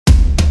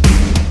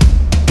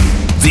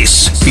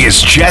This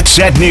is Jets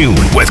at Noon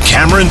with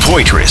Cameron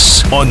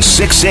Poitras on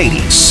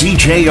 680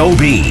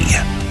 CJOB.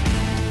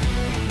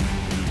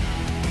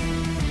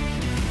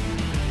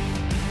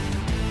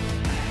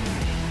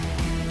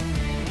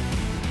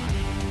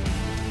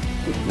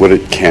 What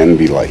it can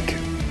be like,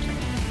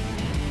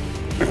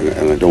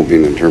 and I don't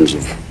mean in terms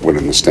of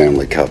winning the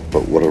Stanley Cup,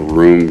 but what a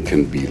room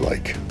can be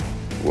like,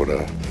 what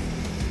a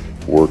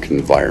work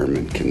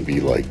environment can be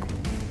like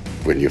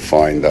when you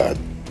find that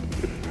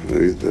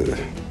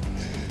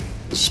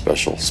the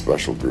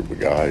special group of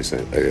guys.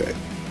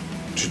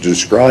 To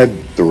describe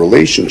the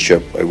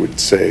relationship, I would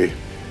say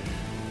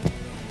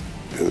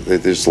they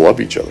just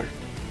love each other,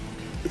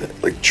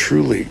 like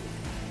truly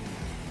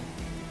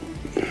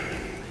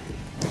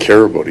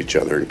care about each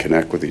other and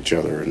connect with each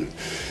other, and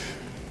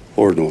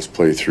Lord knows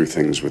play through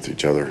things with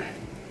each other.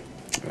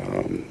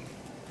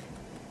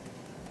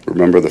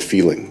 Remember the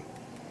feeling.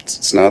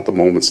 It's not the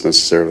moments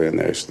necessarily and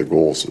the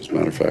goals. As a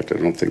matter of fact, I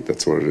don't think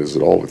that's what it is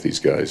at all with these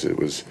guys. It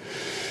was,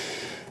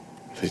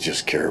 they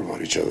just care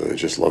about each other. They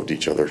just loved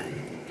each other,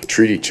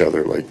 treat each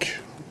other like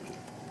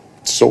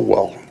so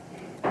well,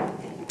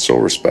 so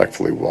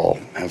respectfully well,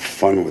 have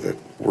fun with it,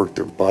 work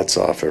their butts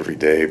off every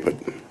day. But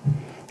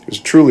it was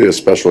truly a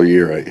special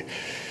year.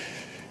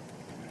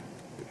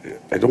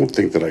 I don't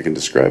think that I can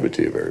describe it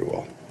to you very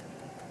well.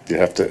 You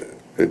have to,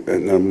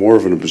 and I'm more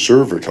of an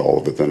observer to all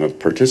of it than a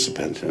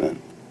participant in it.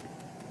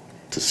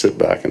 To sit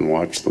back and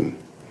watch them,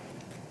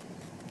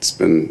 it's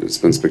been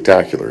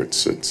spectacular.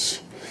 It's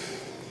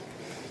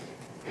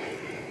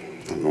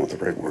I don't know what the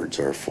right words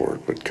are for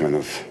it, but kind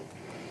of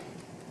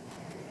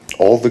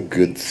all the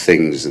good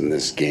things in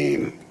this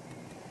game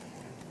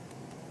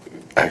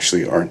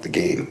actually aren't the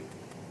game,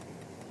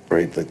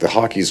 right? Like the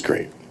hockey's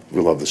great.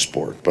 We love the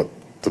sport, but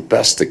the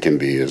best it can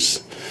be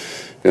is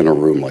in a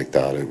room like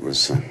that. It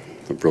was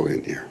a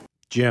brilliant year.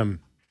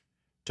 Jim,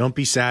 don't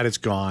be sad it's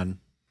gone.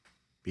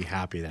 Be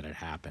happy that it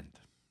happened.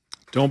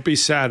 Don't be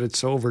sad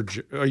it's over.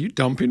 Are you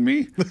dumping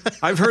me?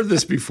 I've heard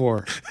this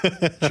before,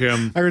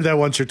 Jim. I heard that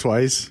once or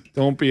twice.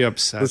 Don't be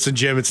upset. Listen,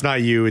 Jim, it's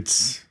not you.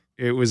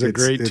 It was a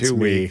great 2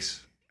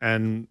 weeks.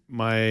 And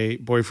my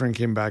boyfriend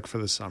came back for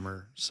the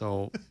summer.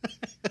 So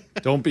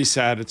don't be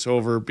sad it's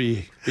over.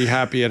 Be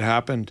happy it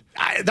happened.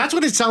 That's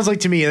what it sounds like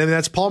to me. And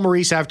that's Paul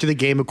Maurice after the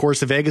game. Of course,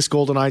 the Vegas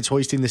Golden Knights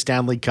hoisting the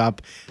Stanley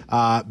Cup,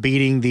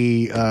 beating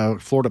the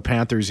Florida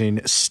Panthers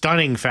in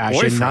stunning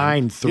fashion,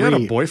 9-3. You had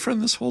a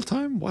boyfriend this whole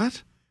time?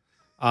 What?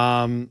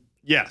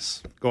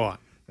 Yes. Go on.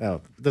 Oh,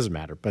 it doesn't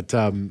matter. But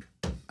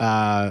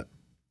that's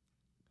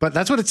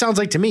what it sounds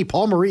like to me.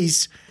 Paul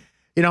Maurice,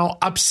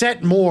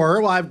 upset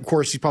more. Well, of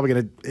course, he's probably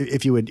going to,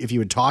 if you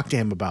would talk to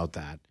him about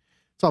that.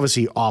 It's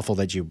obviously awful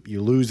that you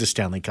lose the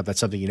Stanley Cup. That's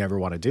something you never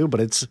want to do,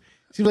 but it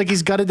seems like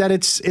he's gutted that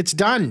it's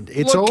done.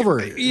 It's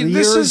over.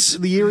 The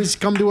year has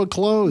come to a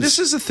close. This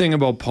is the thing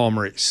about Paul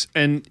Maurice.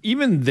 And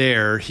even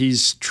there,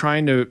 he's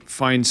trying to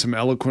find some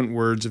eloquent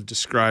words of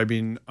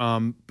describing,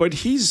 but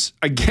he's,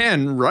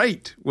 again,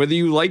 right. Whether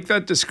you like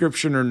that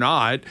description or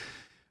not,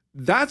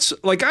 that's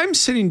like I'm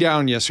sitting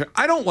down yesterday.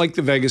 I don't like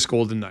the Vegas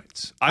Golden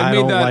Knights. I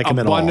made that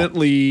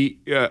abundantly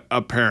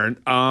apparent.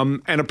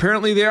 And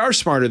apparently they are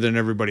smarter than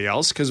everybody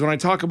else, because when I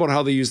talk about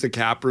how they use the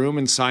cap room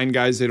and sign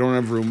guys they don't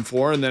have room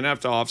for and then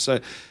have to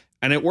offset,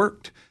 and it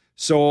worked.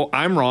 So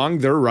I'm wrong.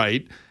 They're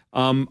right.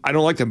 I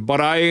don't like them,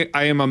 but I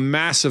am a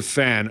massive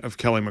fan of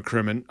Kelly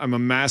McCrimmon. I'm a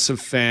massive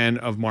fan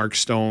of Mark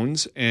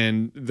Stones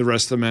and the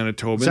rest of the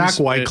Manitobans. Zach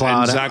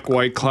Whitecloud. And Zach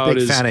Whitecloud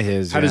big fan of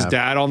his. Had his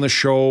dad on the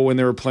show when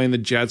they were playing the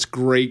Jets.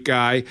 Great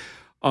guy.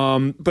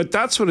 But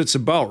that's what it's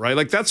about, right?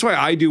 Like that's why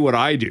I do what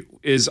I do.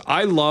 Is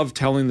I love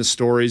telling the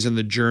stories and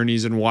the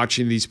journeys and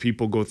watching these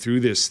people go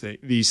through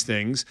these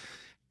things.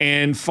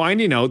 And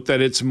finding out that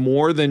it's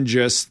more than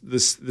just the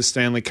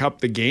Stanley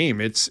Cup, the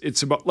game.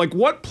 It's about like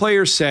what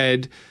player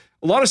said.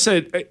 A lot of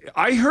said,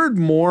 I heard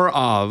more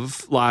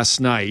of last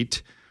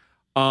night,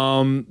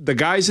 the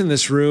guys in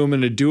this room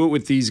and to do it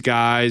with these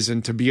guys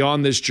and to be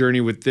on this journey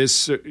with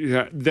this.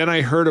 Then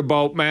I heard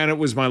about, man, it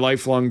was my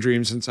lifelong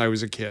dream since I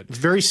was a kid. It's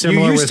very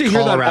similar you used with to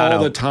hear Colorado. That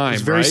all the time.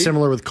 It's very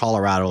similar with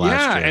Colorado last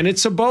year. Yeah, and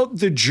it's about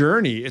the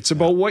journey. It's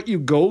about what you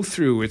go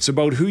through. It's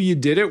about who you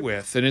did it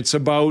with. And it's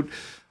about...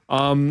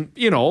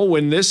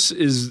 when this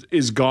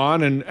is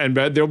gone and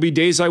there'll be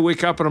days I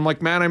wake up and I'm like,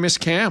 man, I miss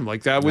Cam.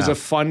 Like that was a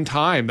fun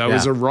time. That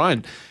was a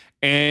run.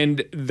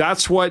 And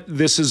that's what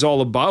this is all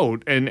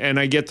about. And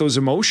I get those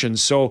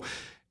emotions. So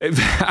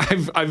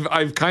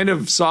I've kind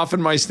of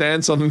softened my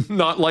stance on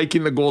not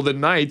liking the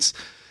Golden Knights.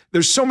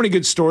 There's so many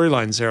good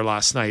storylines there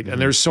last night. And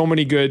there's so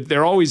many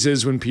there always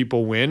is when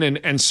people win.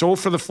 And so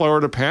for the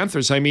Florida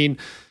Panthers, I mean,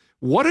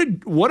 what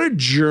a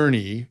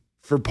journey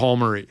for Paul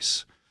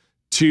Maurice.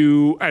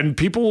 And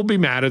people will be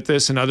mad at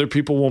this and other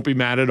people won't be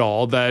mad at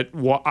all that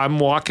I'm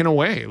walking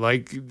away.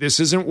 Like,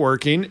 this isn't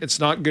working. It's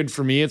not good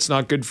for me. It's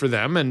not good for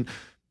them. And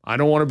I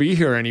don't want to be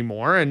here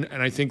anymore. And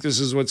I think this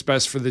is what's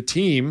best for the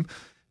team,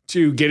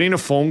 to getting a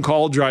phone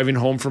call, driving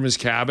home from his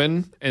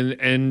cabin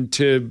and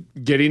to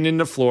getting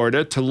into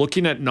Florida, to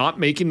looking at not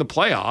making the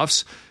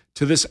playoffs,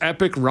 to this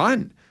epic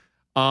run.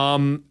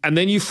 And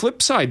then you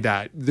flip side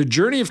that, the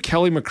journey of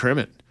Kelly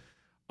McCrimmon.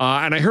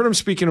 And I heard him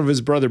speaking of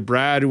his brother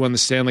Brad, who won the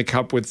Stanley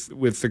Cup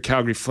with the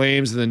Calgary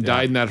Flames and then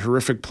died in that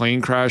horrific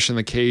plane crash in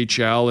the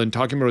KHL, and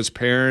talking about his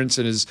parents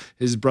and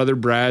his brother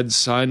Brad's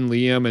son,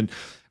 Liam. And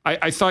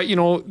I thought,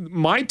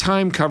 my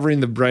time covering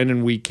the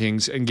Brandon Wheat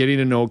Kings and getting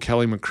to know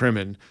Kelly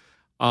McCrimmon,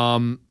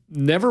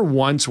 never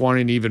once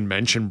wanting to even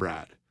mention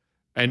Brad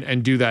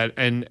and do that.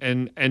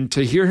 And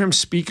to hear him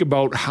speak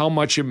about how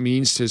much it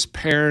means to his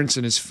parents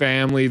and his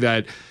family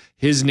that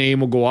his name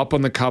will go up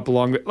on the cup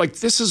along. Like,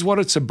 this is what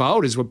it's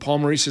about, is what Paul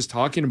Maurice is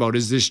talking about,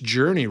 is this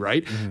journey,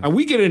 right? Mm-hmm. And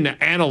we get into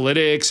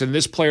analytics and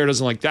this player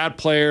doesn't like that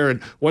player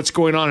and what's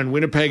going on in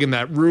Winnipeg in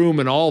that room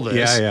and all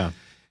this. Yeah.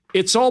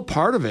 It's all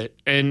part of it.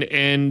 And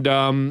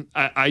I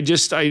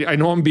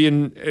know I'm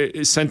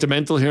being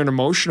sentimental here and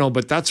emotional,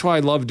 but that's why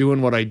I love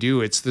doing what I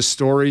do. It's the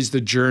stories,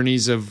 the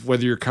journeys of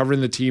whether you're covering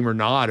the team or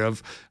not,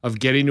 of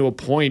getting to a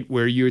point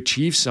where you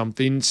achieve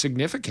something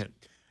significant.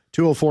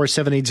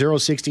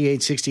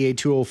 204-780-6868,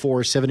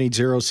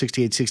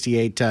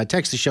 204-780-6868.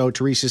 Text the show.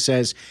 Teresa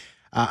says,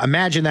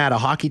 imagine that, a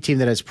hockey team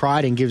that has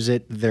pride and gives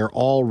it their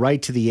all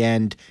right to the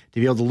end, to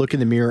be able to look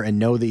in the mirror and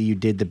know that you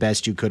did the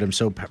best you could. I'm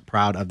so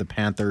proud of the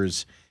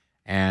Panthers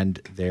and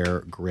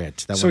their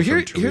grit. So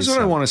here's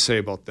what I want to say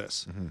about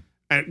this,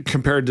 and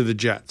compared to the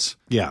Jets.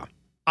 Yeah.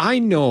 I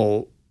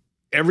know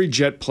every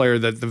Jet player,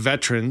 that the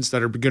veterans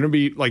that are going to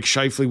be like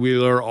Scheifele,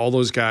 Wheeler, all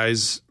those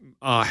guys,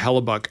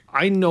 Hellebuck,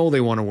 I know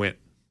they want to win.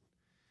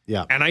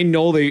 Yeah. And I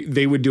know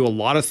they would do a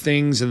lot of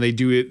things, and they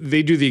do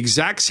the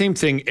exact same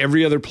thing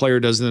every other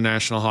player does in the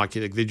National Hockey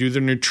League. They do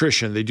their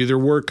nutrition, they do their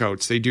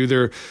workouts,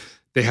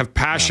 they have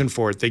passion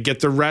for it, they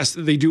get the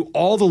rest, they do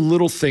all the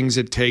little things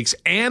it takes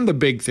and the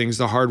big things,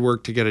 the hard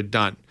work to get it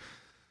done.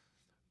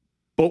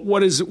 But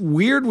what is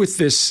weird with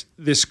this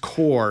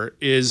core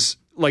is,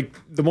 like,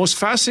 the most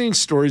fascinating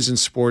stories in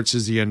sports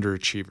is the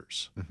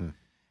underachievers. Mm-hmm.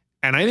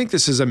 And I think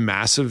this is a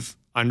massive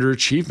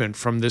underachievement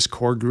from this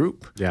core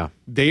group. Yeah.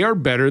 They are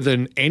better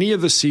than any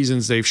of the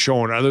seasons they've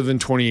shown other than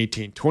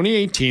 2018.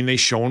 2018, they've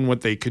shown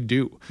what they could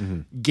do.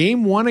 Mm-hmm.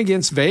 Game 1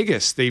 against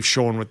Vegas, they've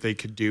shown what they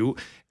could do.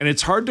 And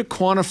it's hard to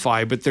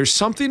quantify, but there's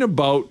something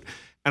about,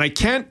 and I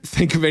can't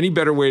think of any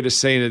better way to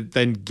say it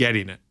than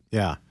getting it.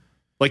 Yeah.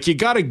 Like, you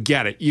got to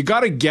get it. You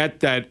got to get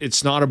that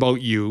it's not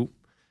about you.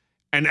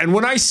 And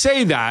when I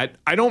say that,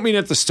 I don't mean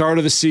at the start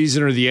of the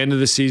season or the end of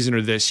the season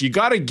or this. You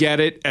got to get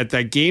it at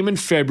that game in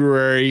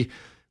February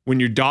when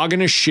you're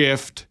dogging a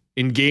shift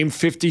in game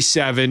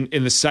 57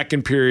 in the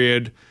second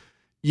period.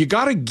 You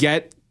got to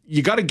get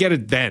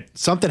it then.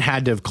 Something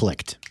had to have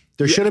clicked.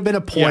 There should have been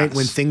a point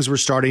when things were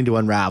starting to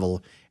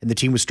unravel and the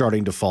team was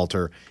starting to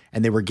falter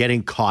and they were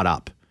getting caught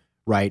up,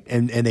 right?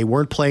 And they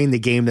weren't playing the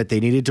game that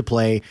they needed to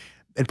play.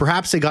 And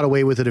perhaps they got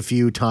away with it a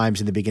few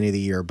times in the beginning of the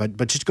year. But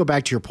just to go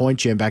back to your point,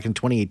 Jim, back in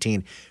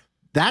 2018,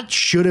 that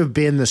should have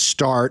been the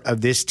start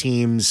of this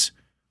team's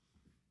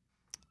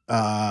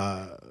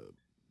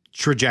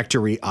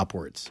trajectory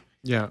upwards.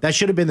 Yeah. That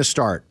should have been the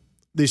start.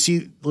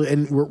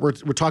 And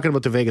we're talking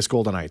about the Vegas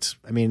Golden Knights.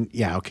 I mean,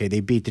 yeah, okay, they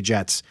beat the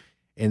Jets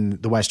in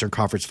the Western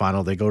Conference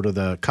Final. They go to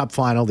the Cup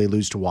Final. They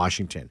lose to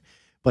Washington.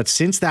 But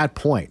since that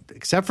point,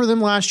 except for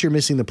them last year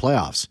missing the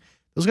playoffs,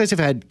 those guys have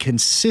had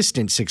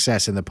consistent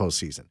success in the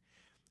postseason.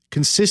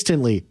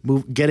 Consistently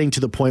getting to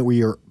the point where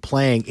you're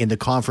playing in the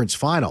conference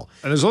final.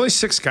 And there's only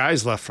 6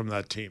 guys left from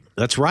that team.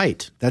 That's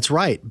right.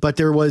 But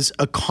there was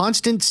a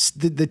constant,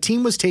 the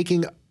team was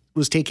taking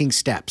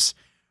steps,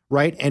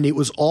 right? And it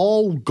was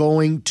all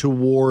going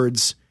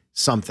towards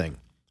something,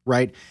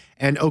 right?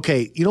 And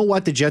okay, you know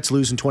what? The Jets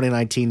lose in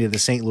 2019 to the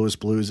St. Louis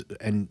Blues,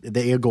 and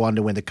they go on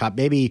to win the Cup.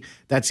 Maybe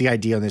that's the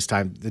idea on this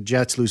time. The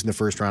Jets lose in the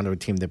first round to a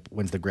team that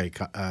wins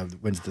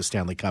wins the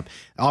Stanley Cup.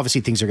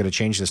 Obviously, things are going to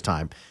change this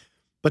time.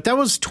 But that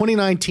was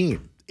 2019.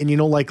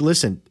 And,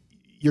 listen,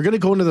 you're going to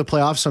go into the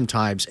playoffs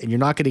sometimes, and you're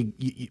not going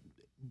to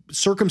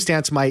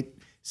circumstance might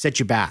set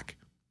you back,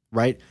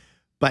 right?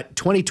 But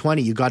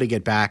 2020, you got to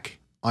get back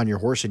on your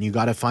horse, and you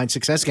got to find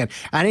success again.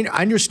 I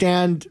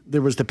understand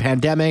there was the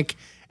pandemic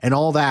and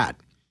all that,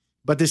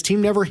 but this team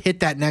never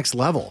hit that next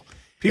level.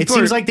 It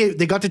seems like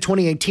they got to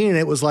 2018, and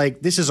it was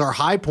like, this is our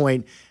high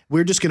point.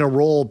 We're just going to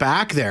roll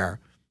back there.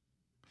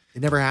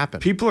 It never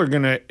happened. People are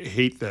going to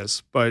hate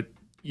this, but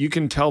you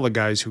can tell the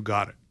guys who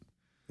got it.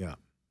 Yeah.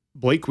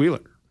 Blake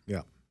Wheeler.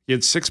 Yeah. He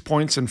had 6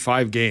 points in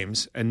 5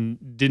 games and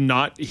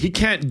he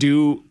can't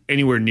do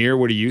anywhere near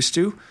what he used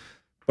to,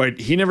 but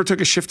he never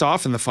took a shift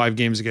off in the 5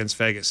 games against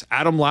Vegas.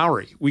 Adam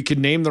Lowry, we could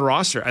name the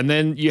roster. And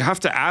then you have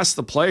to ask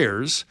the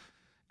players,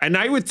 and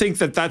I would think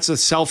that that's a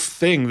self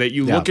thing, that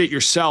you look at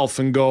yourself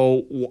and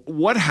go,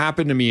 what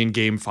happened to me in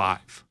game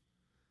 5?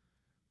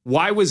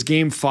 Why was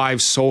game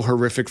 5 so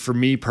horrific for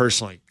me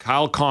personally?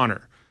 Kyle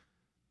Connor.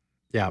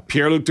 Yeah,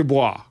 Pierre-Luc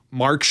Dubois,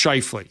 Mark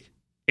Scheifele,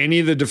 any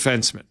of the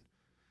defensemen.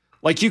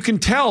 Like, you can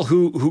tell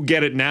who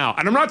get it now.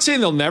 And I'm not saying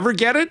they'll never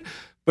get it,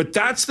 but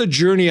that's the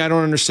journey I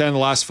don't understand the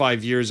last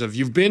 5 years of.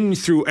 You've been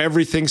through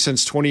everything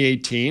since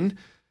 2018.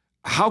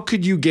 How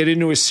could you get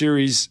into a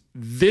series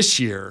this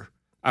year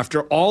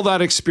after all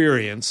that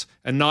experience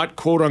and not,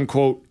 quote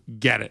unquote,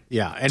 get it.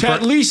 Yeah, and to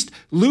at least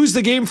lose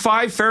the game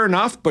 5, fair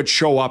enough, but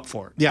show up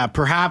for it. Yeah,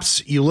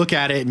 perhaps you look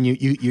at it and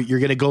you're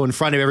going to go in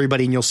front of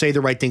everybody and you'll say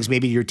the right things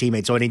maybe to your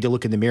teammates. So I need to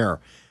look in the mirror.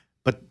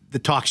 But the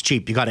talk's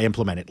cheap. You got to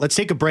implement it. Let's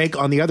take a break.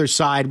 On the other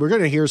side, we're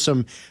going to hear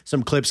some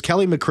clips.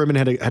 Kelly McCrimmon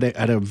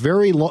had a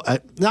very long,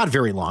 not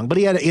very long, but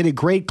he had a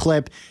great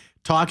clip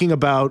talking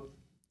about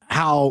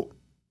how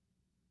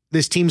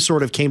this team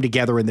sort of came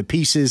together in the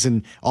pieces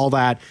and all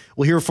that.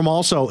 We'll hear from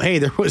also, hey,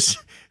 there was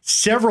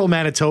several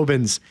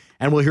Manitobans,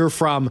 and we'll hear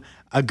from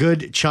a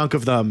good chunk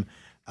of them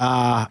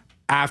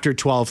after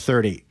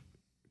 12:30.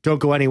 Don't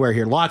go anywhere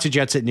here. Lots of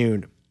Jets at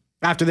noon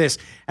after this.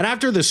 And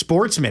after the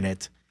Sports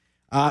Minute,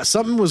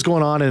 something was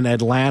going on in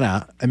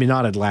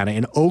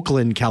in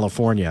Oakland,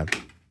 California,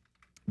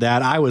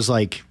 that I was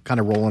like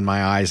kind of rolling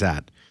my eyes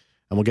at.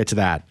 And we'll get to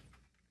that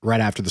right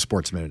after the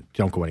Sports Minute.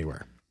 Don't go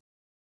anywhere.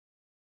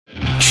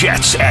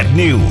 Jets at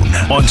noon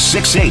on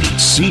 680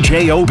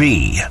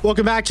 CJOB.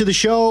 Welcome back to the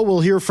show.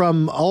 We'll hear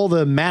from all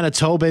the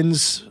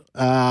Manitobans,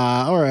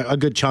 or a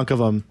good chunk of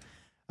them,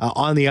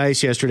 on the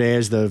ice yesterday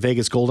as the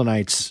Vegas Golden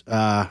Knights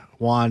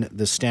won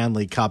the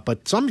Stanley Cup.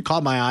 But something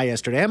caught my eye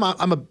yesterday.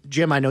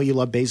 Jim, I know you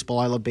love baseball.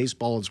 I love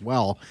baseball as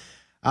well.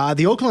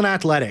 The Oakland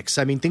Athletics,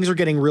 I mean, things are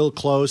getting real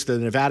close. The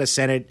Nevada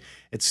Senate,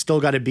 it's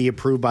still got to be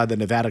approved by the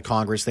Nevada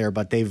Congress there,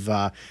 but they've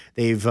now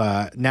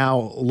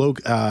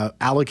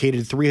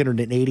allocated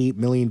 $380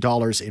 million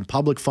in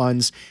public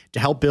funds to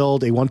help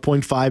build a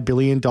 $1.5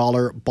 billion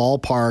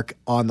ballpark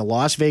on the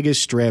Las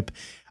Vegas Strip.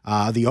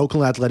 The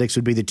Oakland Athletics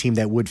would be the team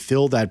that would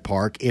fill that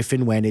park if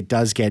and when it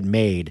does get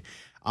made.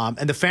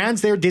 And the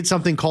fans there did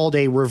something called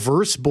a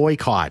reverse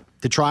boycott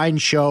to try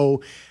and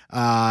show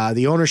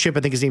the ownership,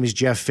 I think his name is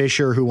Jeff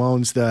Fisher, who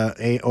owns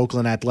the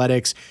Oakland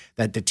Athletics,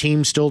 that the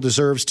team still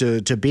deserves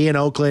to be in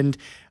Oakland.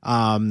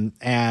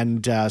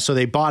 So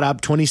they bought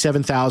up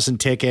 27,000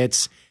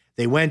 tickets.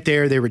 They went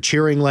there. They were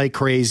cheering like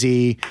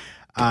crazy.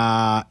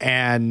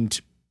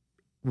 And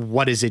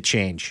what does it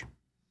change?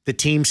 The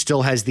team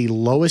still has the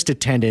lowest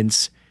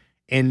attendance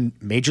in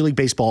Major League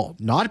Baseball,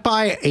 not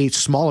by a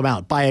small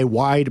amount, by a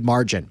wide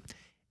margin.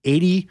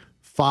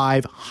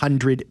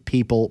 8,500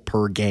 people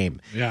per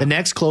game. Yeah. The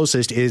next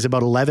closest is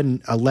about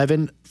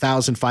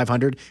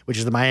 11,500, which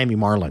is the Miami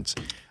Marlins.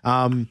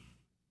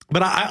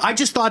 But I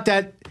just thought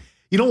that,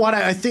 you know what?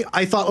 I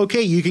thought,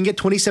 okay, you can get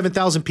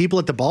 27,000 people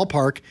at the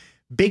ballpark.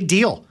 Big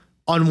deal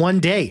on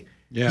one day.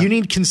 Yeah. You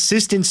need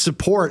consistent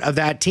support of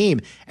that team.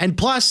 And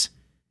plus,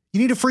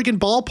 you need a freaking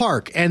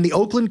ballpark. And the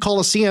Oakland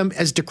Coliseum,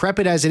 as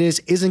decrepit as it is,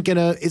 isn't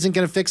gonna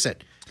fix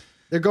it.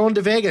 They're going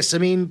to Vegas. I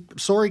mean,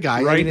 sorry,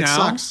 guy. Right, it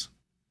sucks.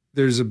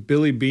 There's a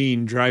Billy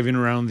Bean driving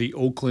around the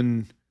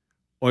Oakland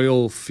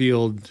oil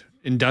field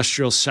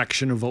industrial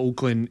section of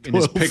Oakland in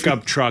his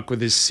pickup truck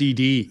with his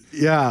CD.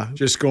 Yeah.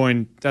 Just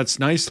going, that's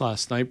nice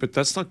last night, but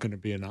that's not going to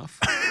be enough.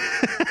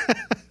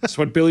 That's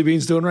what Billy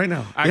Bean's doing right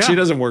now. Actually, He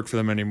doesn't work for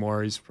them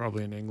anymore. He's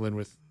probably in England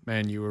with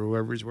Man U or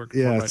whoever he's working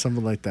for. Yeah,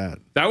 something like that.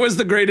 That was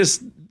the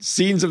greatest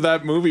scenes of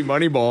that movie,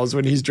 Moneyball,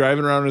 when he's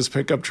driving around in his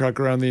pickup truck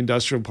around the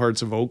industrial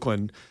parts of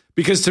Oakland.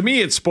 Because to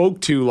me, it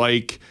spoke to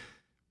like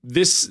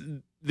this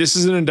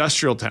is an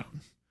industrial town.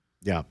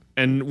 Yeah.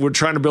 And we're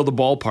trying to build a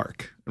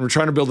ballpark. And we're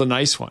trying to build a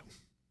nice one.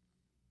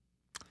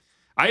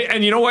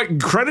 And you know what?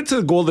 Credit to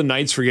the Golden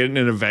Knights for getting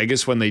into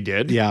Vegas when they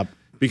did. Yeah.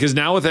 Because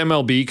now with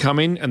MLB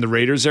coming and the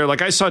Raiders there,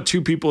 like I saw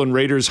two people in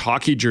Raiders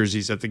hockey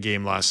jerseys at the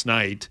game last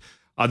night.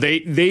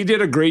 They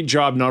did a great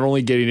job not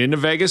only getting into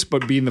Vegas,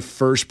 but being the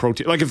first pro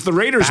team. Like if the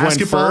Raiders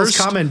went first.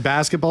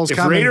 Basketball's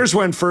coming. If Raiders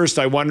went first,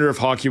 I wonder if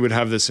hockey would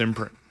have this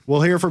imprint.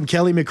 We'll hear from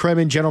Kelly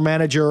McCrimmon, general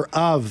manager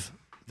of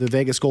the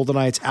Vegas Golden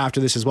Knights, after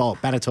this as well.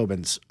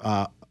 Manitobans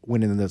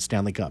winning the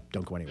Stanley Cup.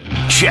 Don't go anywhere.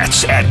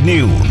 Jets at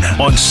noon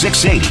on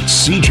 680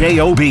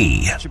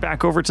 CJOB.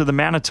 Back over to the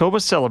Manitoba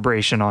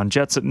celebration on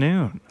Jets at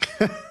noon.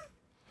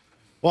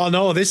 Well,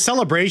 no, this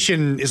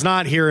celebration is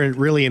not here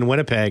really in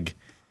Winnipeg,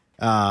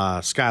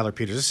 Skylar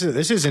Peters.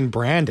 This is in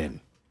Brandon.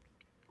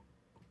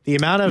 The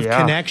amount of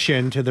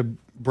connection to the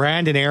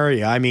Brandon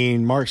area. I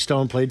mean, Mark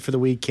Stone played for the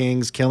Wheat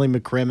Kings. Kelly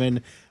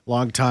McCrimmon,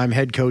 longtime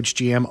head coach,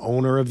 GM,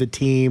 owner of the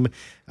team.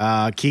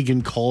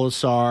 Keegan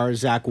Colasar,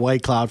 Zach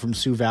Whitecloud from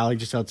Sioux Valley,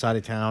 just outside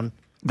of town.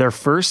 Their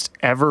first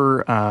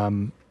ever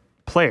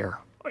player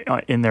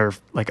in their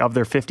of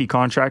their 50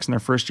 contracts in their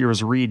first year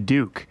was Reed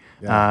Duke,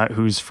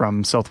 who's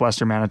from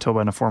southwestern Manitoba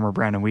and a former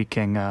Brandon Wheat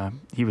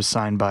King. He was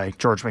signed by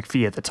George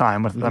McPhee at the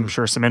time, with I'm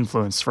sure some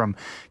influence from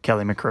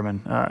Kelly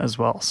McCrimmon as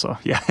well. So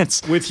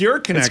it's with your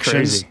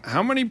connections.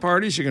 How many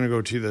parties are you going to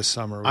go to this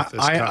summer with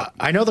this cup?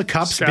 I know the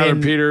Cup's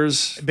Skylar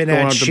Peters been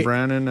going out to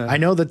Brandon. I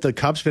know that the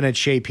Cup's been at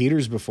Shea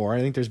Peters before.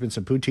 I think there's been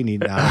some poutine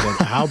eaten out of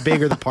it. How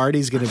big are the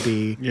parties going to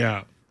be?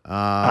 Yeah,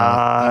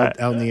 out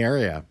in the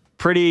area.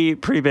 Pretty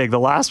big. The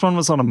last one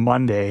was on a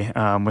Monday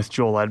with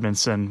Joel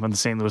Edmondson when the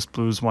St. Louis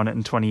Blues won it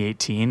in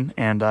 2018.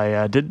 And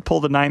I did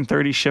pull the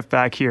 9:30 shift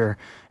back here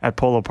at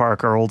Polo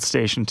Park, our old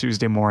station,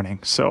 Tuesday morning.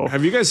 So,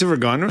 have you guys ever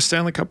gone to a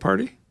Stanley Cup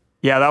party?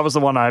 Yeah, that was the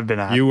one I've been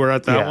at. You were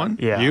at that one?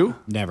 Yeah. You?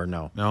 Never,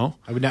 no. No?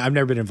 I've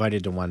never been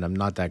invited to one. I'm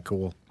not that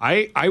cool.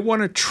 I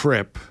won a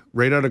trip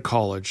right out of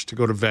college to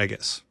go to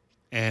Vegas.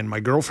 And my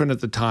girlfriend at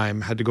the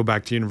time had to go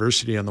back to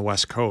university on the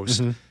West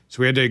Coast. Mm-hmm.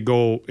 So we had to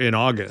go in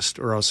August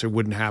or else it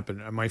wouldn't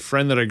happen. And my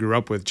friend that I grew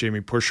up with,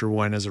 Jamie Pusher,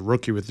 went as a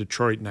rookie with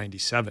Detroit in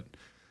 97.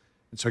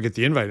 And so I get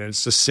the invite, and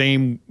it's the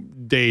same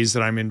days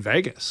that I'm in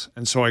Vegas.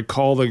 And so I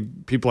call the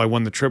people I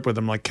won the trip with.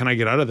 I'm like, can I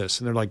get out of this?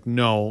 And they're like,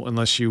 no,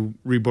 unless you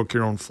rebook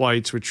your own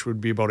flights, which would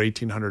be about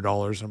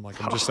 $1,800. I'm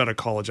like, I'm just out of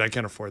college. I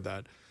can't afford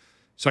that.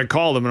 So I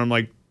called them, and I'm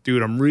like,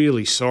 dude, I'm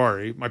really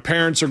sorry. My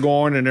parents are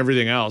going and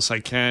everything else. I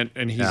can't.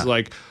 And he's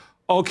like,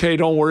 okay,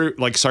 don't worry.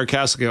 Like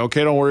sarcastically,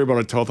 okay, don't worry about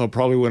it, Toth. I'll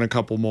probably win a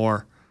couple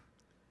more.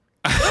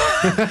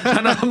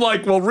 And I'm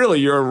like, well,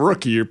 really, you're a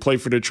rookie. You play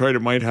for Detroit.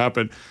 It might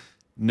happen.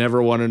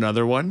 Never won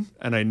another one,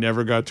 and I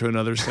never got to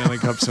another Stanley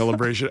Cup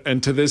celebration.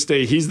 And to this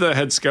day, he's the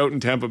head scout in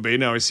Tampa Bay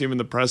now. I see him in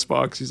the press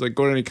box. He's like,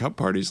 going to any cup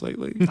parties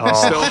lately? Oh.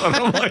 Still, and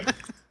I'm like,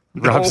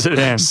 no, Rubs it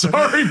in.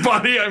 sorry,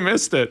 buddy, I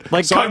missed it.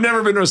 Like so I've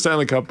never been to a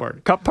Stanley Cup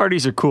party. Cup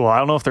parties are cool. I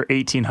don't know if they're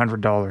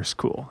 $1,800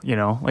 cool. You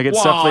know, like it's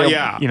Well, definitely,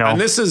 yeah. you know. And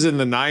this is in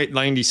the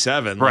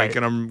 97, Right. like,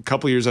 and I'm a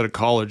couple years out of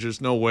college.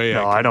 There's no way.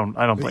 No, I don't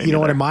blame You know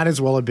what? there. It might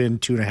as well have been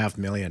 $2.5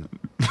 million.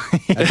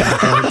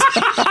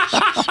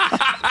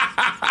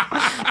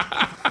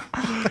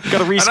 Got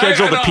to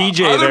reschedule the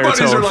PJ other there. buddies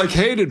Toth. are like,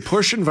 hey, did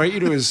Push invite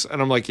you to his?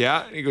 And I'm like,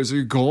 yeah. And he goes, are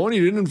you going? He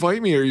didn't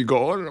invite me. Are you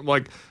going? And I'm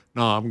like,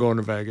 no, I'm going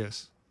to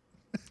Vegas.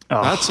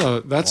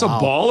 Oh. That's a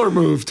baller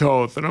move,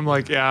 Toth. And I'm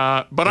like,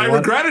 yeah. But I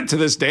regret it to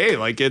this day.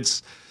 Like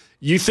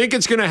you think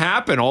it's going to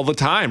happen all the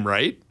time,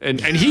 right?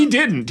 And he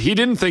didn't. He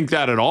didn't think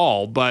that at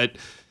all. But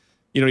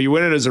you know, you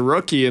win it as a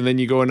rookie, and then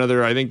you go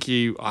another. I think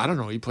he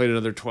played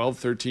another 12,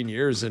 13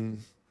 years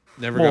and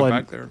never got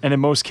back there. And in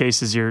most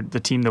cases, you're the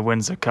team that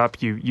wins the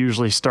cup. You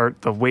usually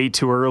start the way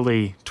too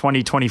early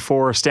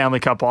 2024 Stanley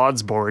Cup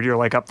odds board. You're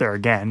like up there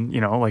again, you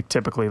know, like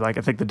typically, like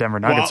I think the Denver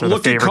Nuggets are the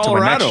favorite to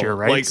win next year,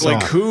 right?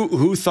 Like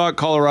who thought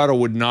Colorado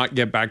would not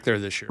get back there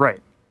this year? Right.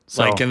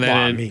 So, And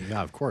then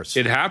of course.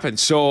 it happened.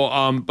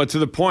 So, but to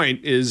the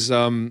point is,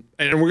 and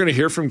we're going to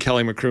hear from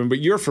Kelly McCrimmon, but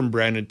you're from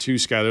Brandon too,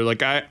 Skyler.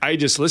 Like I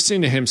just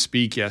listening to him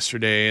speak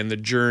yesterday and the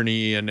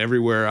journey and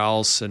everywhere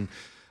else. And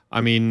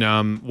I mean,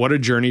 what a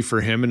journey for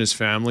him and his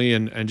family.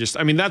 And just,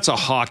 I mean, that's a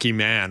hockey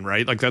man,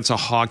 right? Like that's a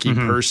hockey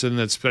person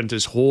that spent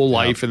his whole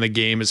life in the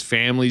game, his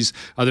family's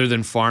other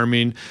than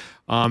farming.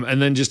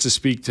 And then just to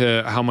speak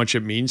to how much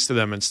it means to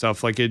them and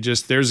stuff, like it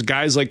just, there's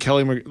guys like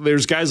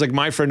there's guys like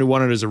my friend who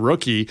won it as a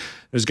rookie.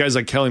 There's guys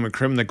like Kelly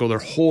McCrimmon that go their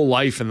whole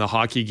life in the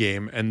hockey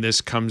game. And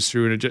this comes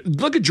through. And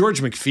look at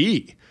George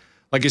McPhee,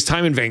 like his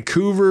time in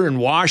Vancouver and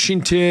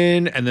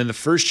Washington, and then the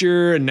first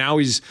year. And now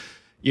he's,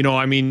 you know,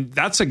 I mean,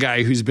 that's a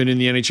guy who's been in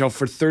the NHL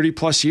for 30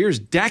 plus years,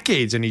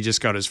 decades, and he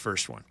just got his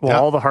first one.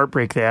 Well, all the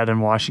heartbreak they had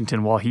in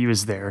Washington while he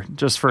was there,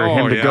 just for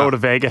him to go to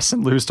Vegas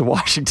and lose to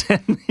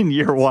Washington in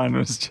year one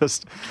was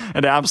just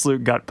an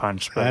absolute gut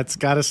punch. But that's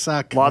got to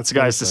suck. Lots of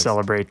guys to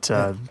celebrate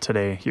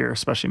today here,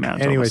 especially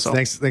Manitoba. Anyways, so.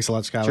 thanks a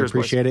lot, Skyler. Cheers,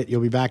 Appreciate it. You'll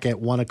be back at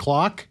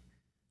 1:00,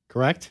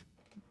 correct?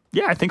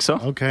 Yeah, I think so.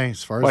 Okay,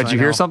 as far as Why, did you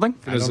hear something?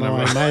 I don't know.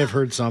 I might have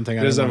heard something.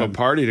 He doesn't have a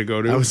party to go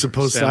to. I was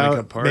supposed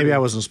to. Party. Maybe I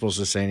wasn't supposed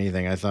to say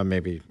anything. I thought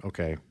maybe,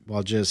 okay,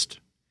 well,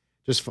 just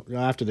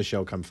after the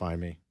show, come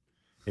find me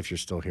if you're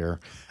still here.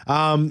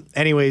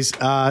 Anyways,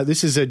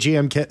 this is a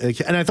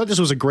GM, and I thought this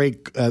was a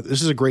great.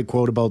 This is a great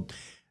quote about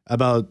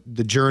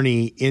the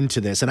journey into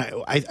this. And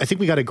I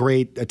think we got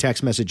a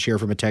text message here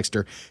from a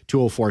texter,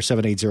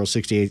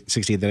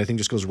 204-780-6868, that I think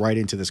just goes right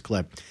into this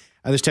clip.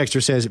 This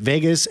texter says,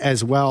 Vegas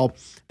as well,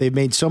 they've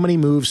made so many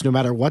moves, no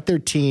matter what their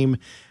team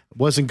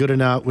wasn't good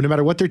enough. No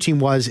matter what their team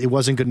was, it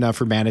wasn't good enough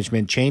for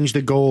management. Change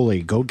the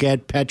goalie. Go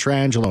get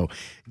Pietrangelo.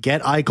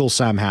 Get Eichel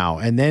somehow.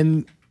 And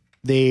then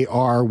they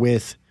are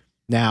with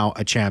now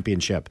a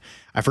championship.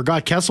 I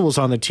forgot Kessel was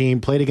on the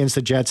team, played against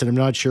the Jets, and I'm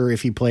not sure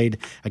if he played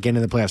again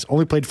in the playoffs.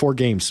 Only played 4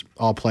 games,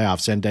 all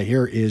playoffs. And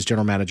here is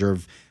general manager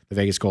of the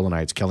Vegas Golden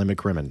Knights, Kelly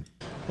McCrimmon.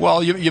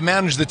 Well, you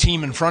manage the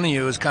team in front of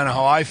you is kind of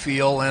how I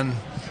feel. And,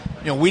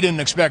 you know, we didn't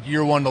expect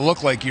year one to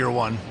look like year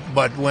one.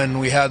 But when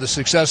we had the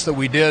success that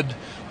we did,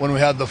 when we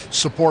had the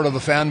support of the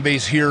fan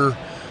base here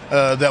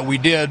that we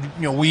did,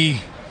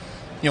 we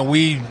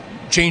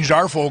changed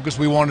our focus.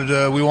 We wanted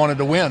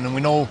to win, and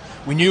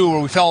we knew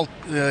or we felt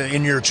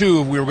in year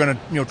two if we were going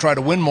to try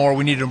to win more,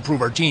 we needed to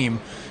improve our team.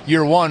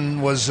 Year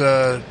one was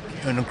an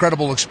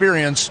incredible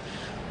experience.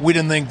 We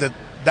didn't think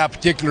that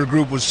particular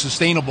group was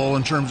sustainable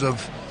in terms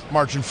of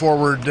marching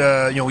forward,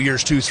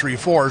 years 2, 3,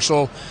 4.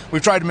 So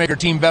we've tried to make our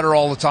team better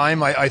all the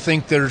time. I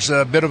think there's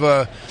a bit of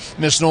a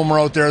misnomer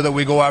out there that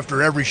we go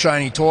after every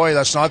shiny toy.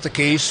 That's not the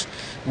case.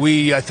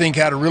 We, I think,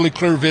 had a really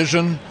clear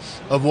vision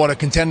of what a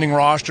contending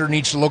roster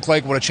needs to look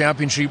like, what a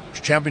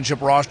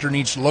championship roster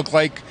needs to look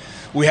like.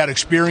 We had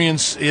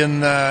experience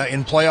in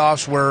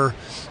playoffs where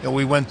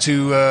we went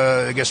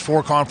to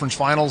 4 conference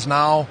finals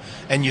now,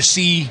 and you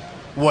see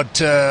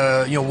what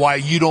why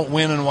you don't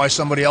win and why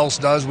somebody else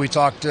does. We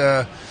talked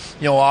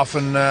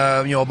often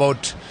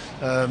about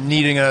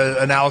needing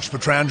an Alex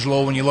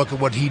Pietrangelo when you look at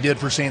what he did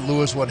for St.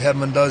 Louis, what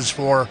Hedman does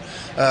for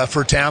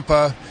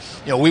Tampa.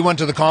 We went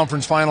to the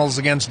conference finals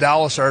against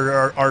Dallas.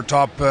 Our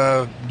top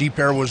D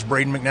pair was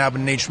Braden McNabb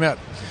and Nate Schmidt.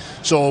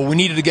 So we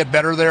needed to get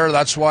better there.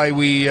 That's why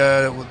we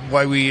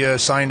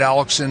signed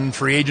Alex in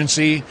free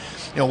agency.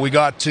 We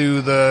got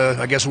to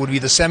I guess it would be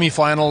the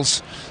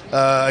semifinals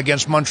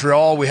against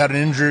Montreal. We had an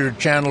injured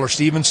Chandler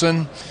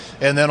Stevenson,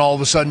 and then all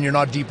of a sudden you're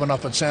not deep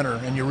enough at center,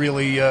 and you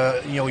really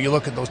you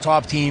look at those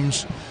top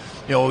teams.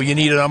 You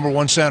need a number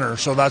one center.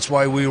 So that's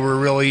why we were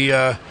really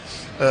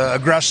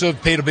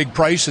aggressive, paid a big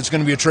price. It's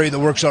going to be a trade that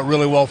works out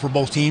really well for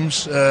both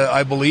teams,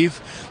 I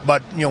believe.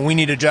 But, we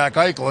needed Jack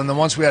Eichel. And then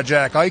once we had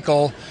Jack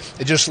Eichel,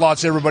 it just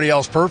slots everybody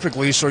else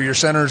perfectly. So your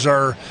centers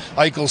are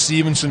Eichel,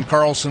 Stevenson,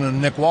 Carlson,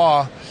 and Nick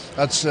Waugh.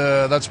 That's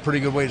a pretty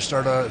good way to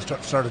start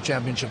a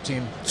championship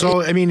team. So,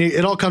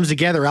 it all comes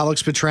together.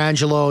 Alex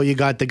Pietrangelo, you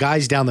got the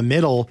guys down the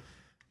middle,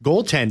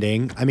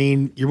 goaltending.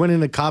 You're winning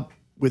the cup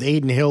with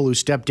Aiden Hill, who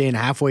stepped in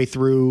halfway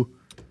through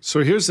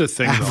So here's the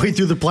thing, halfway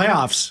through the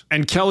playoffs.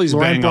 And Kelly's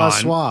Laurent bang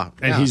Brossoit, on,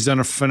 and he's done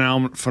a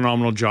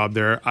phenomenal job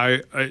there.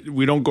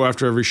 We don't go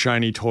after every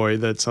shiny toy.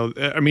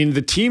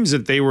 The teams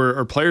that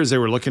or players they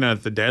were looking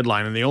at the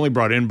deadline, and they only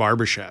brought in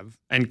Barbashev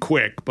and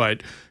Quick,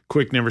 but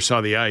Quick never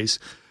saw the ice.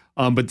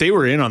 But they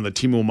were in on the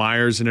Timo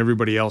Myers and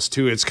everybody else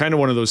too. It's kind of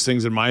one of those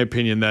things, in my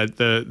opinion, that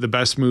the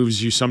best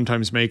moves you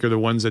sometimes make are the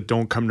ones that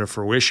don't come to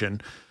fruition.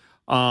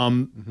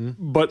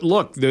 But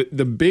look,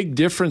 the big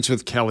difference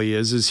with Kelly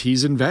is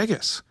he's in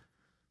Vegas.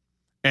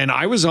 And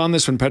I was on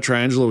this when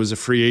Pietrangelo was a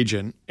free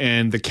agent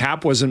and the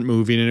cap wasn't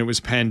moving and it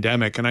was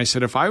pandemic. And I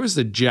said, if I was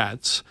the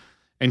Jets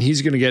and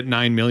he's going to get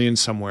 $9 million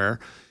somewhere,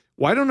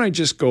 why don't I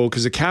just go,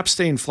 because the cap's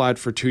staying flat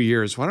for 2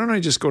 years, why don't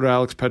I just go to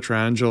Alex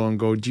Pietrangelo and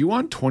go, do you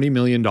want $20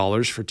 million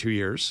for 2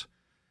 years?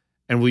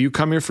 And will you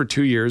come here for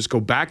 2 years,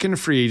 go back into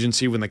free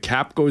agency when the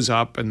cap goes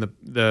up and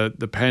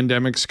the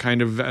pandemic's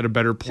kind of at a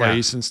better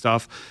place and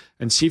stuff,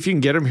 and see if you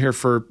can get him here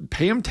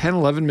pay him $10,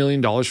 $11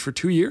 million for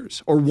 2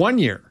 years or 1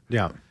 year.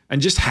 Yeah.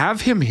 And just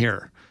have him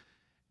here.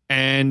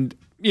 And,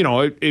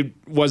 it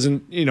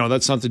wasn't,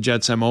 that's not the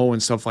Jets' MO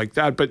and stuff like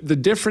that. But the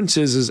difference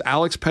is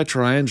Alex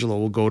Pietrangelo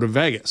will go to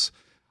Vegas.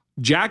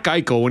 Jack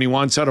Eichel, when he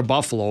wants out of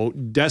Buffalo,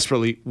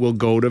 desperately will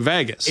go to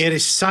Vegas. It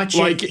is such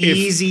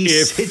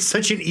it's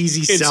such an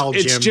easy sell,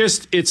 Jim.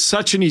 It's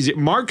such an easy.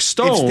 Mark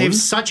Stone. They have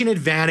such an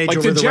advantage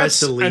over the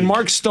rest of the league. And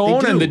Mark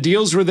Stone and the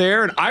deals were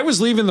there. And I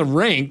was leaving the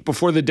rink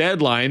before the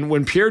deadline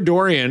when Pierre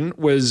Dorian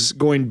was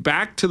going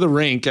back to the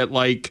rink at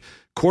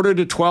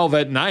 11:45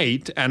 at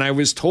night, and I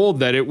was told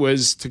that it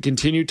was to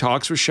continue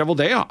talks with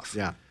Cheveldayoff.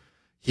 Yeah.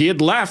 He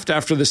had left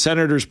after the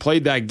Senators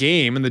played that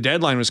game, and the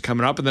deadline was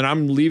coming up, and then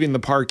I'm leaving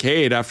the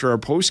parkade after our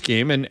post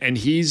game, and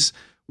he's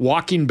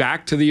walking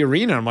back to the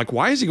arena. I'm like,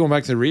 why is he going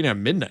back to the arena at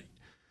midnight?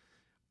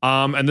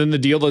 And then the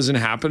deal doesn't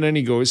happen, and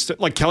he goes to,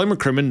 Kelly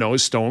McCrimmon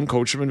knows Stone,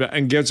 coach him,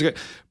 and gives it.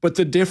 But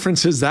the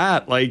difference is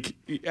that,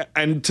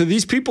 and to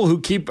these people who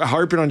keep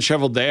harping on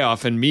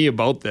Cheveldayoff and me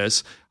about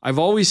this, I've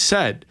always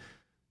said,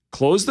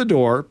 close the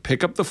door,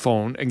 pick up the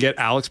phone, and get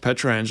Alex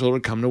Pietrangelo to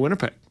come to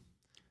Winnipeg.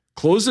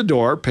 Close the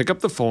door, pick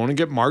up the phone, and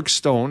get Mark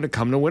Stone to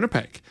come to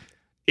Winnipeg.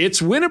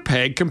 It's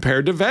Winnipeg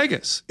compared to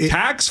Vegas.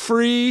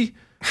 Tax-free,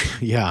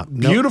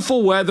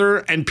 beautiful weather,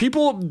 and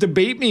people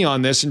debate me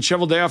on this, and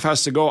Cheveldayoff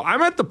has to go.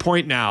 I'm at the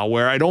point now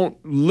where I don't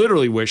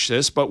literally wish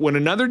this, but when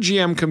another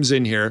GM comes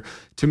in here,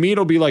 to me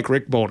it'll be like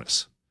Rick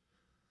Bowness.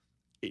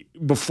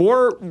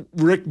 Before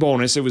Rick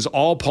Bowness, it was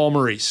all Paul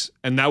Maurice,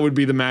 and that would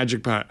be the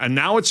magic part. And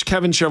now it's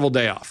Kevin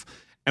Cheveldayoff.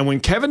 And when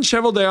Kevin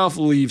Cheveldayoff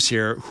leaves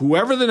here,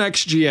 whoever the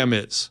next GM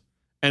is,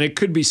 and it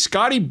could be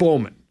Scotty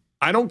Bowman,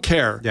 I don't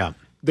care. Yeah.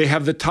 They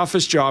have the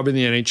toughest job in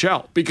the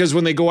NHL because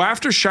when they go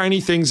after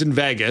shiny things in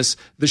Vegas,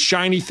 the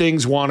shiny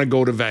things want to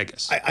go to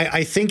Vegas.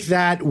 I think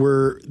that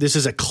this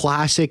is a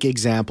classic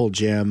example,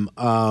 Jim,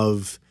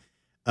 of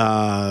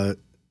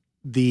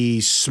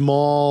the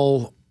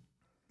small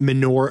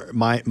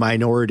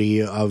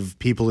minority of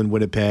people in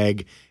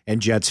Winnipeg and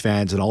Jets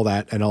fans and all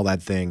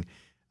that thing.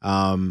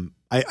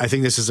 I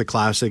think this is a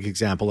classic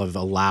example of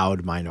a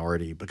loud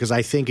minority because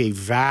I think a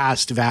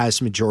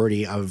vast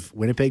majority of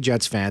Winnipeg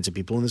Jets fans and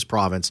people in this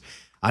province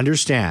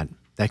understand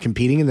that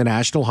competing in the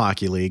National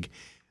Hockey League,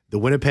 the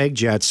Winnipeg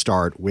Jets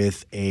start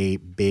with a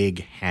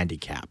big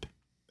handicap.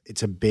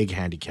 It's a big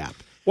handicap.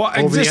 Well,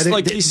 and just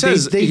he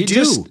says, they do.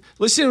 Just,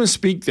 listen to him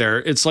speak there.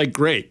 It's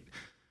great.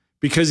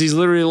 Because he's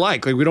literally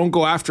we don't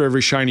go after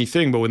every shiny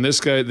thing, but when this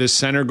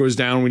center goes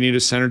down, we need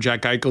a center.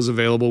 Jack Eichel's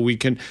available.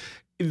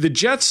 The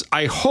Jets,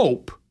 I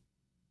hope,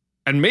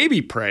 and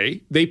maybe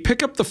pray, they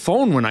pick up the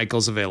phone when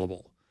Eichel's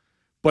available.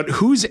 But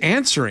who's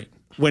answering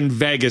when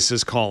Vegas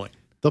is calling?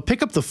 They'll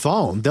pick up the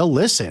phone. They'll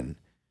listen.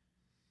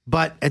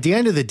 But at the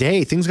end of the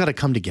day, things got to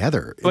come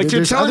together.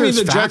 You're telling me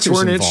the Jets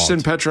weren't interested in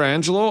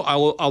Pietrangelo?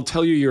 I'll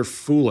tell you, you're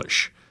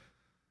foolish.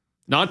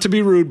 Not to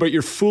be rude, but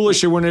you're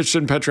foolish. You weren't interested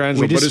in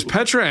Pietrangelo. But is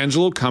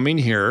Pietrangelo coming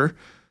here?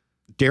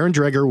 Darren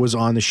Dreger was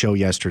on the show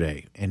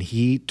yesterday, and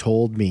he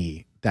told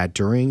me that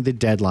during the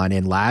deadline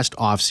in last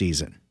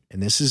offseason,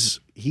 and this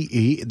is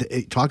he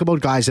talk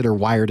about guys that are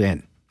wired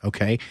in.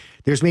 okay?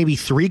 There's maybe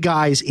 3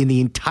 guys in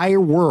the entire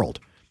world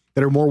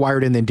that are more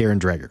wired in than Darren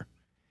Dreger.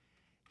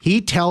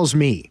 He tells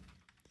me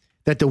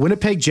that the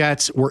Winnipeg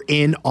Jets were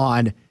in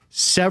on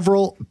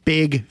several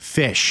big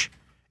fish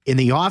in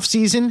the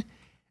offseason,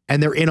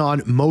 and they're in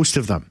on most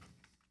of them.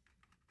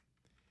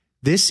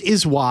 This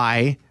is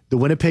why the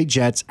Winnipeg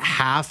Jets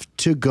have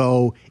to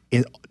go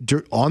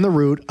on the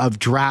route of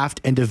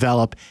draft and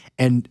develop.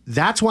 And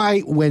that's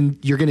why when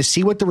you're going to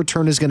see what the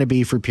return is going to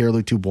be for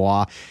Pierre-Luc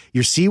Dubois,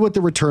 you see what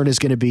the return is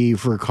going to be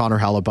for Connor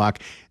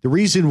Hellebuck. The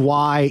reason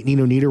why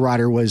Nino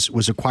Niederreiter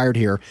was acquired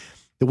here,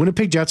 the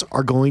Winnipeg Jets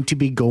are going to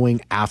be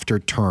going after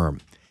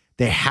term.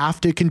 They have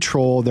to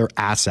control their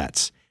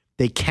assets.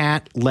 They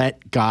can't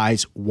let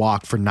guys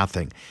walk for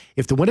nothing.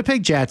 If the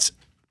Winnipeg Jets,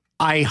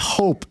 I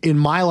hope in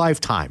my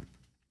lifetime,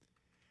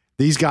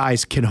 these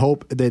guys can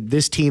hope that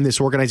this team,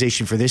 this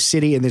organization for this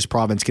city and this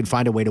province can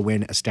find a way to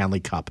win a Stanley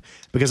Cup.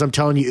 Because I'm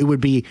telling you, it would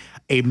be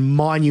a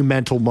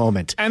monumental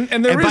moment. And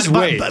there is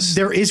ways. But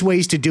there is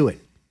ways to do it.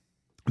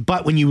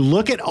 But when you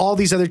look at all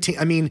these other teams,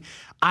 I mean,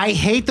 I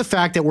hate the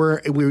fact that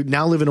we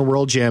now live in a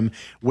world, Jim,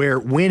 where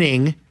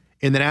winning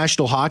in the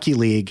National Hockey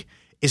League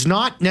is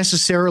not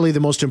necessarily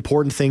the most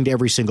important thing to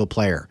every single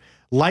player.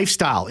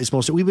 Lifestyle is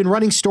most. We've been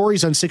running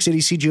stories on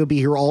 680 CJOB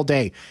here all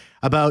day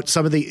about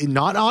some of the,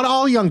 not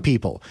all young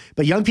people,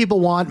 but young people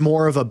want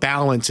more of a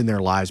balance in their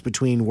lives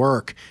between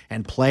work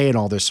and play and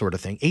all this sort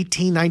of thing.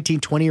 18, 19,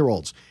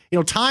 20-year-olds.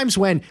 Times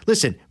when,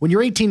 listen, when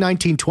you're 18,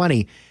 19,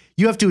 20,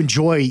 you have to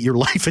enjoy your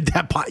life at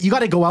that point. You got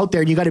to go out there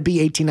and you got to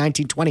be 18,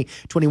 19, 20,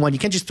 21. You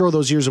can't just throw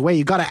those years away.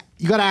 You got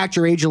to act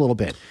your age a little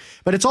bit.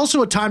 But it's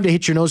also a time to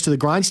hit your nose to the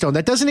grindstone.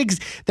 That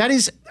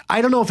is,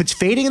 I don't know if it's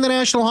fading in the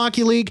National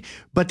Hockey League,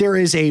 but there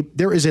is a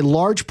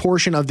large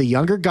portion of the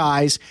younger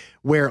guys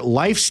where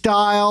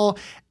lifestyle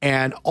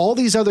and all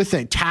these other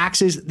things,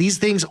 taxes, these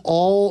things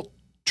all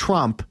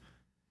trump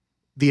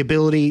the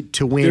ability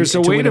to win. There's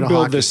a way to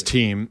build this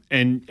team,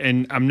 and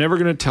I'm never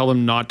going to tell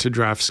them not to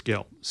draft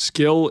skill.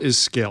 Skill is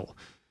skill.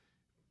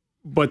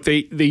 But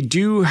they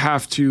do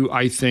have to,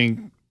 I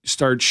think,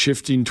 start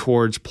shifting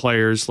towards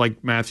players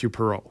like Matthew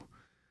Perreault.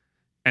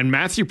 And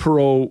Matthew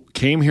Perreault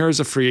came here as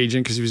a free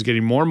agent because he was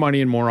getting more money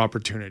and more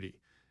opportunity.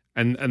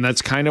 And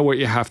that's kind of what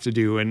you have to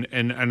do.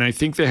 And I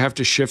think they have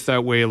to shift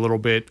that way a little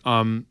bit.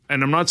 And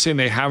I'm not saying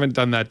they haven't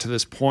done that to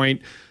this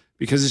point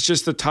because it's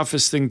just the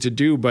toughest thing to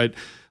do. But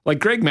like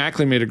Greg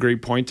Macklin made a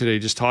great point today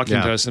just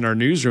talking to us in our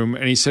newsroom.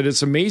 And he said,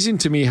 it's amazing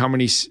to me how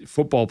many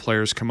football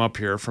players come up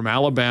here from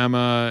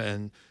Alabama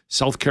and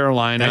South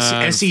Carolina,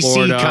 and SEC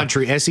Florida,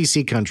 country.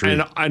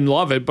 And I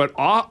love it. But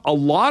a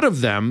lot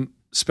of them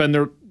spend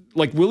their,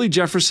 like Willie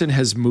Jefferson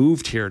has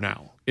moved here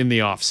now in the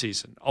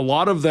offseason. A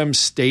lot of them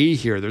stay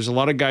here. There's a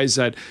lot of guys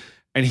that,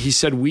 and he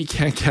said, we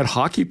can't get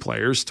hockey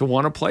players to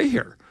want to play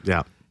here.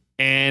 Yeah.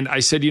 And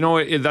I said,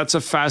 that's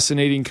a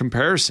fascinating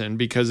comparison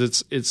because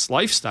it's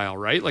lifestyle,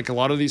 right? Like a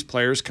lot of these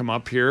players come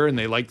up here and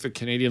they like the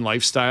Canadian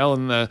lifestyle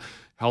and the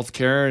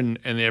healthcare and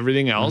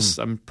everything else.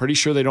 I'm pretty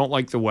sure they don't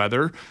like the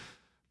weather.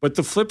 But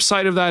the flip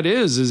side of that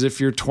is if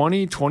you're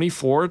 20,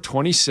 24,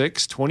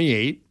 26,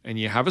 28, and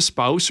you have a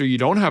spouse or you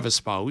don't have a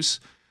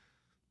spouse,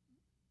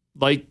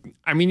 you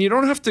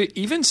don't have to,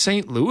 even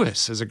St.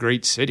 Louis is a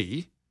great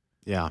city.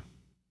 Yeah.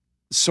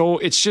 So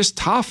it's just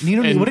tough.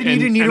 What did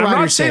I'm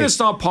not saying it's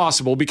not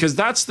possible because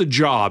that's the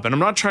job. And I'm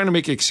not trying to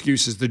make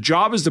excuses. The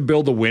job is to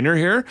build a winner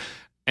here.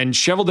 And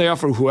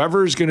Cheveldayoff or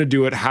whoever is going to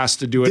do it has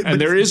to do it. And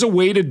there is a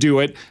way to do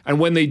it. And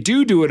when they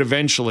do it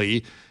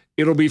eventually,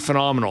 it'll be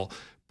phenomenal.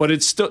 But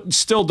it's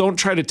still don't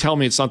try to tell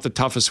me it's not the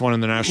toughest one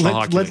in the National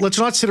Hockey League. Let's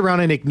not sit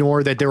around and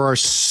ignore that there are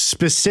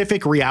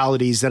specific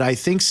realities that I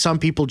think some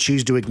people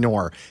choose to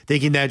ignore,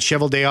 thinking that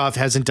Cheveldayoff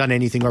hasn't done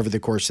anything over the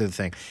course of the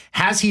thing.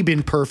 Has he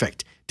been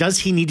perfect? Does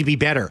he need to be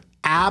better?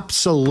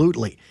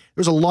 Absolutely.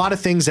 There's a lot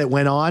of things that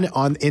went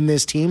on in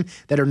this team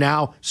that are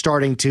now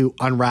starting to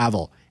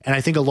unravel. And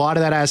I think a lot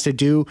of that has to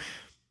do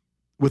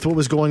with what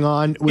was going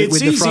on with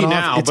the front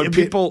office.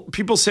 But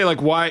people say,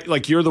 like, why?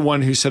 Like, you're the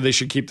one who said they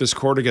should keep this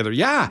core together.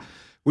 Yeah.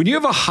 When you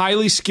have a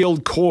highly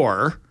skilled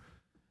core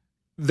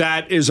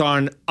that is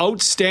on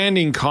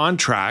outstanding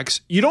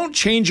contracts, you don't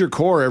change your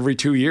core every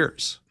 2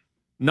 years.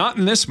 Not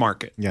in this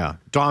market. Yeah.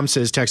 Dom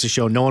says, Texas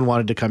Show, no one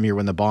wanted to come here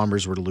when the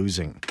Bombers were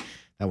losing.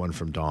 That one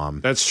from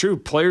Dom. That's true.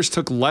 Players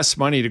took less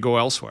money to go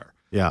elsewhere.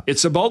 Yeah.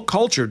 It's about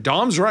culture.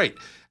 Dom's right.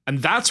 And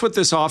that's what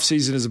this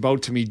offseason is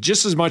about to me,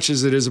 just as much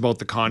as it is about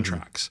the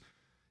contracts,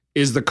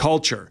 is the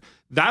culture.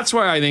 That's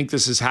why I think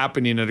this is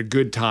happening at a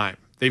good time.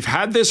 They've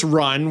had this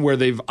run where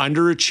they've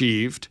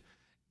underachieved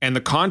and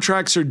the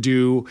contracts are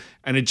due,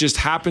 and it just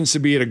happens to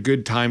be at a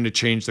good time to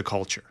change the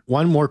culture.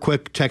 One more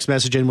quick text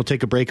message, and we'll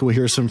take a break, and we'll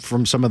hear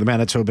from some of the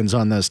Manitobans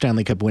on the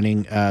Stanley Cup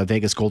winning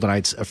Vegas Golden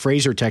Knights.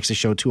 Fraser texts the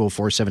show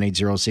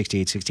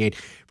 204-780-6868.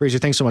 Fraser,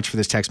 thanks so much for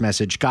this text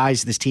message.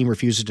 Guys, this team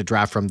refuses to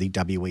draft from the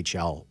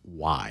WHL.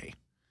 Why?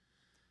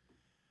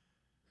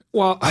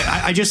 Well,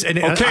 I just show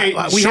me the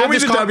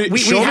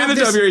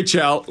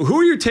WHL. Who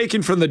are you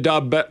taking from the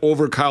dub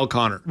over Kyle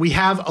Connor? We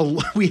have this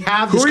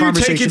Who are you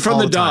taking from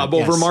the dub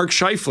over Yes. Mark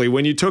Scheifele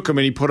when you took him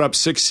and he put up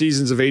 6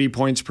 seasons of 80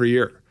 points per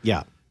year?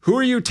 Yeah. Who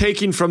are you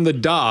taking from the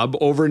dub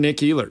over Nick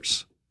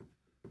Ehlers?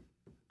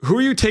 Who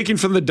are you taking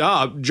from the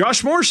dub?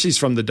 Josh Morrissey's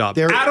from the dub.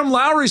 Adam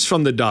Lowry's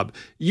from the dub.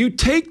 You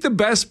take the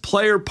best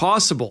player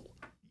possible.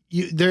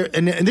 And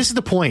this is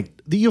the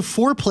point. You have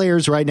 4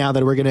 players right now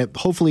that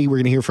hopefully we're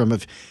going to hear from.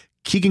 Of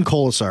Keegan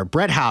Colasar,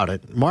 Brett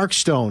Howden, Mark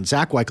Stone,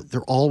 Zach Weichel,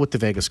 they're all with the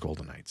Vegas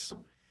Golden Knights.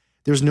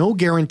 There's no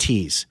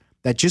guarantees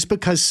that just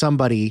because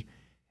somebody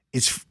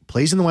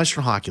plays in the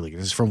Western Hockey League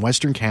and is from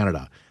Western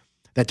Canada,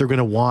 that they're going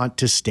to want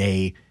to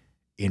stay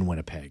in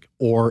Winnipeg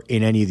or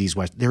in any of these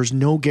There's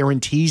no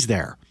guarantees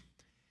there.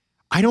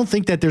 I don't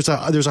think that there's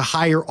a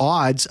higher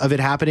odds of it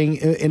happening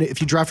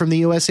if you draft from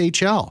the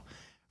USHL.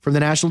 From the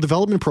National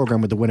Development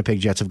Program, with the Winnipeg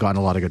Jets have gotten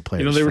a lot of good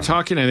players. They were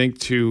talking, I think,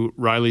 to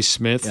Riley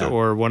Smith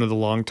or one of the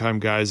longtime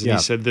guys, and he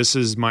said, "This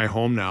is my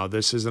home now.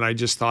 And I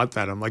just thought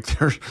that. I'm like,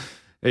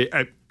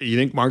 you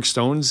think Mark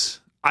Stone's?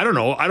 I don't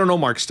know. I don't know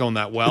Mark Stone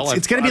that well.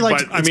 It's going to be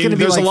like,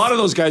 there's a lot of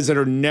those guys that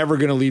are never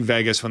going to leave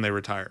Vegas when they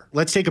retire.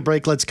 Let's take a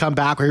break. Let's come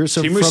back.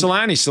 Teemu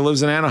Selanne still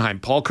lives in Anaheim.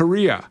 Paul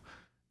Correa.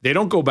 They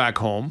don't go back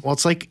home. Well,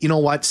 it's like, you know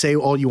what? Say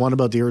all you want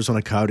about the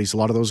Arizona Coyotes. A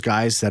lot of those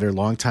guys that are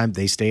long time,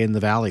 they stay in the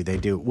Valley. They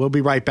do. We'll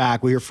be right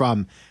back. We hear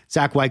from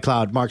Zach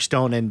Whitecloud, Mark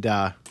Stone, and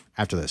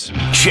after this.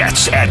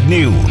 Jets at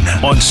noon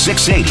on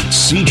 680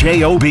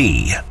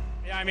 CJOB.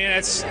 Yeah, I mean,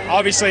 it's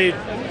obviously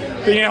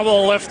being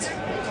able to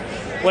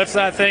lift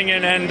that thing,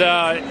 and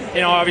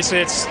obviously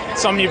it's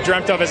something you've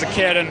dreamt of as a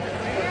kid, and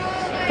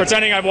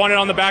pretending I've won it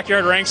on the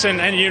backyard rinks, and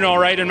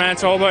right, in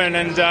Manitoba,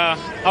 and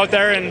out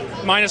there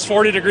in minus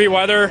 40-degree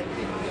weather.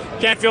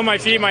 Can't feel my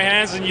feet, my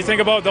hands, and you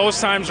think about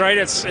those times, right?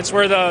 It's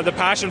where the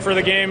passion for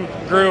the game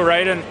grew,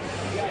 right? And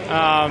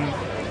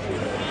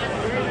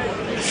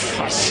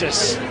it's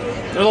just,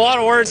 there's a lot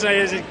of words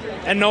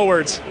and no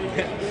words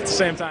at the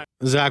same time.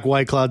 Zach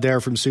Whitecloud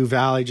there from Sioux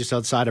Valley, just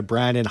outside of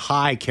Brandon.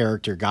 High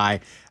character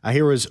guy.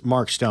 Here was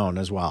Mark Stone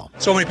as well.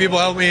 So many people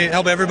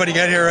help everybody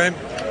get here,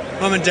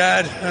 right? Mom and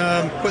dad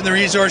putting the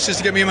resources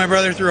to get me and my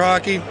brother through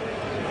hockey.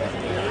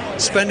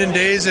 Spending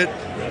days at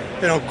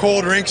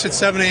cold rinks at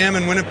 7 a.m.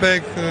 in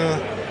Winnipeg.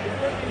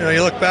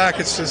 You look back,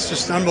 it's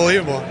just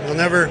unbelievable. You'll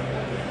never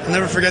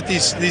forget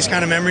these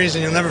kind of memories,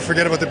 and you'll never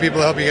forget about the people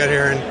that help you get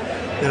here.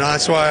 And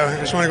that's why I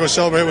just want to go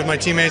celebrate with my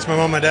teammates, my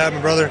mom, my dad,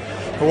 my brother,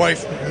 my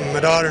wife, my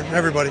daughter,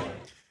 everybody.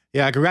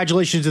 Yeah,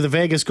 congratulations to the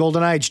Vegas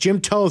Golden Knights.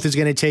 Jim Toth is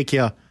going to take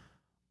you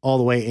all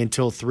the way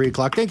until 3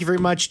 o'clock. Thank you very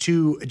much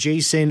to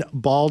Jason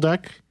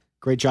Baldock.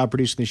 Great job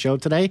producing the show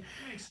today.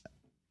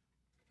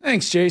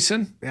 Thanks,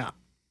 Jason. Yeah.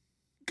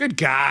 Good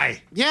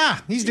guy. Yeah,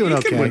 he's doing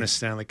okay. He could win a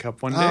Stanley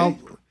Cup one day.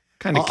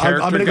 Kind of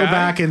character I'm going to go guy.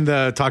 back and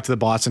talk to the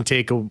boss and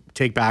take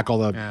back all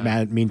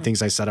the mean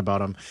things I said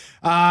about him.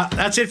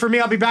 That's it for me.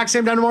 I'll be back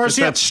same time tomorrow.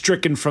 See that's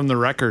stricken from the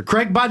record.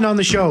 Craig Button on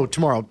the show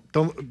tomorrow.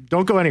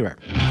 Don't go anywhere.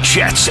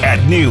 Jets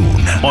at noon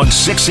on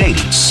 680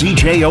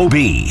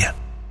 CJOB.